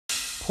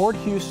Port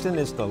Houston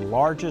is the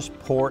largest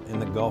port in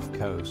the Gulf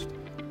Coast,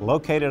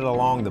 located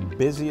along the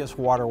busiest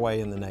waterway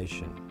in the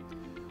nation.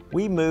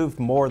 We moved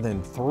more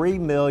than 3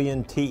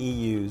 million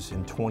TEUs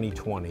in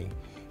 2020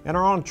 and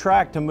are on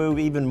track to move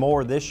even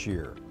more this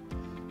year.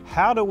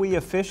 How do we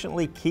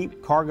efficiently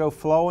keep cargo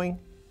flowing?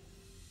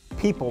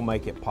 People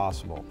make it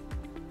possible.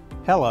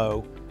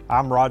 Hello,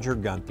 I'm Roger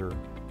Guenther,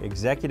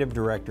 Executive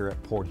Director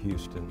at Port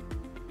Houston.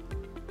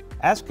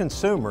 As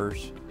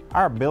consumers,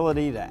 our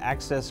ability to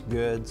access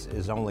goods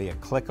is only a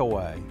click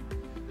away,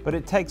 but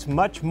it takes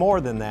much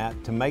more than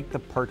that to make the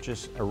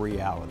purchase a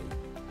reality.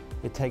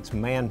 It takes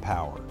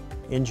manpower,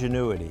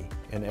 ingenuity,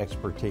 and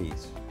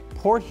expertise.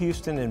 Port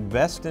Houston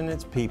invests in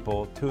its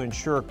people to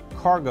ensure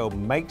cargo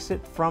makes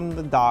it from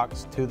the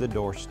docks to the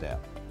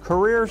doorstep.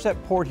 Careers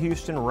at Port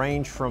Houston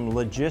range from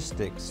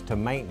logistics to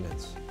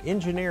maintenance,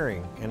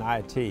 engineering, and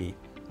IT,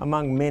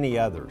 among many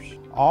others.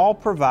 All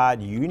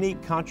provide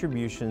unique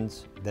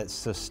contributions that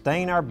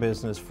sustain our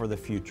business for the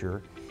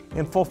future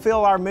and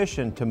fulfill our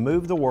mission to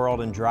move the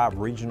world and drive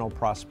regional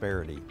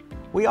prosperity.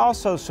 We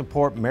also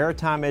support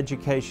maritime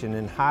education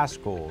in high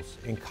schools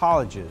and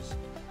colleges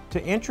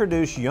to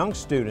introduce young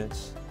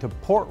students to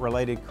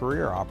port-related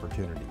career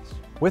opportunities.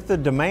 With the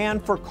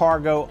demand for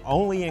cargo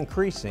only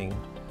increasing,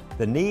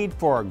 the need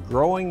for a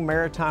growing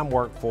maritime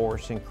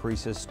workforce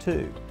increases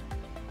too.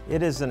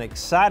 It is an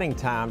exciting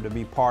time to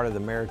be part of the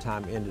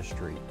maritime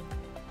industry.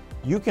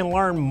 You can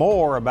learn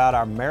more about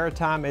our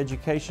maritime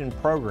education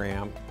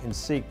program and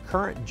see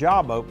current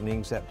job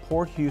openings at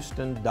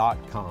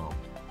porthouston.com.